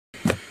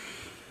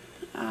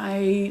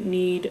I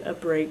need a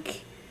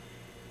break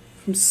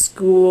from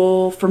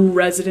school, from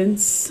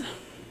residence,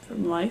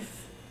 from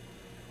life.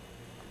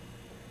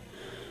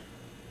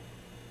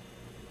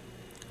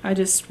 I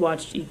just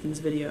watched Ethan's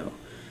video,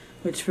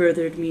 which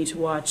furthered me to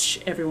watch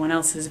everyone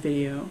else's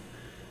video,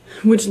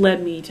 which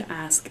led me to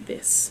ask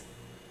this.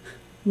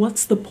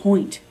 What's the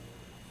point?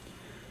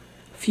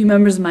 A few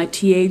members of my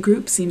TA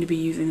group seem to be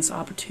using this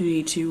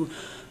opportunity to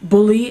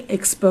bully,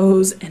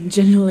 expose, and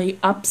genuinely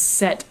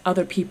upset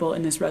other people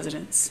in this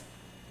residence.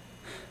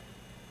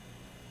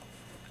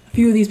 A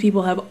few of these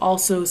people have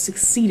also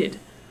succeeded.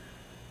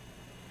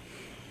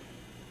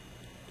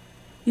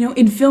 You know,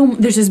 in film,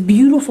 there's this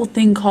beautiful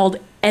thing called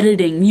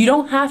editing. You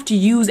don't have to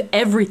use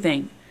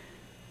everything.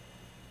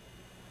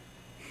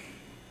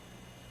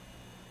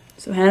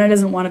 So Hannah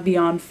doesn't want to be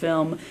on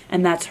film,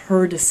 and that's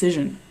her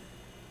decision.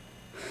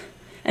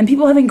 And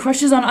people having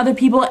crushes on other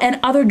people and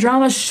other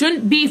dramas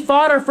shouldn't be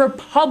fodder for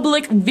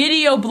public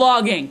video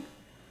blogging.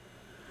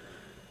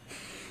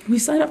 We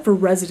sign up for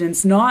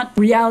residence, not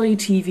reality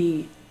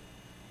TV.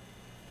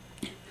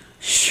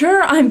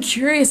 Sure, I'm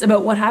curious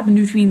about what happened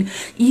between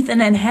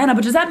Ethan and Hannah,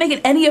 but does that make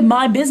it any of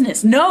my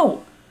business?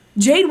 No!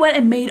 Jade went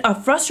and made a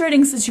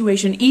frustrating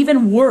situation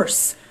even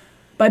worse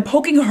by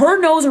poking her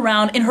nose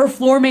around in her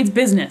floor mate's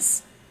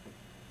business.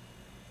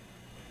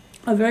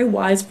 A very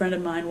wise friend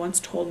of mine once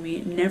told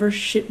me, never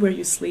shit where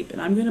you sleep,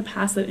 and I'm going to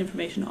pass that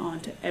information on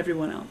to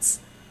everyone else.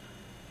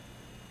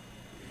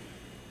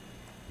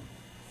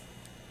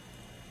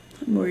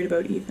 I'm worried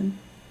about Ethan.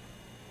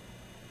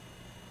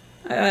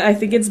 I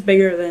think it's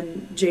bigger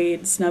than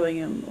Jade snubbing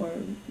him or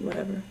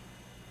whatever.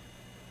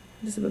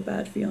 I just have a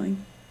bad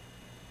feeling.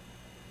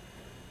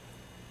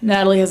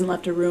 Natalie hasn't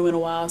left her room in a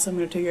while, so I'm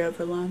going to take her out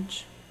for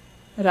lunch.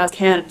 I'd ask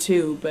Hannah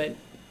too, but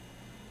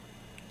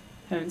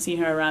I haven't seen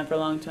her around for a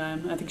long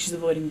time. I think she's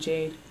avoiding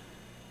Jade.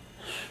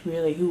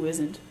 Really, who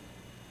isn't?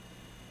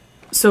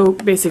 So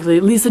basically,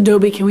 Lisa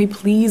Dobie, can we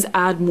please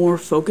add more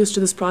focus to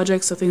this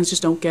project so things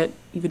just don't get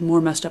even more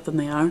messed up than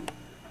they are?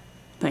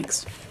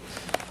 Thanks.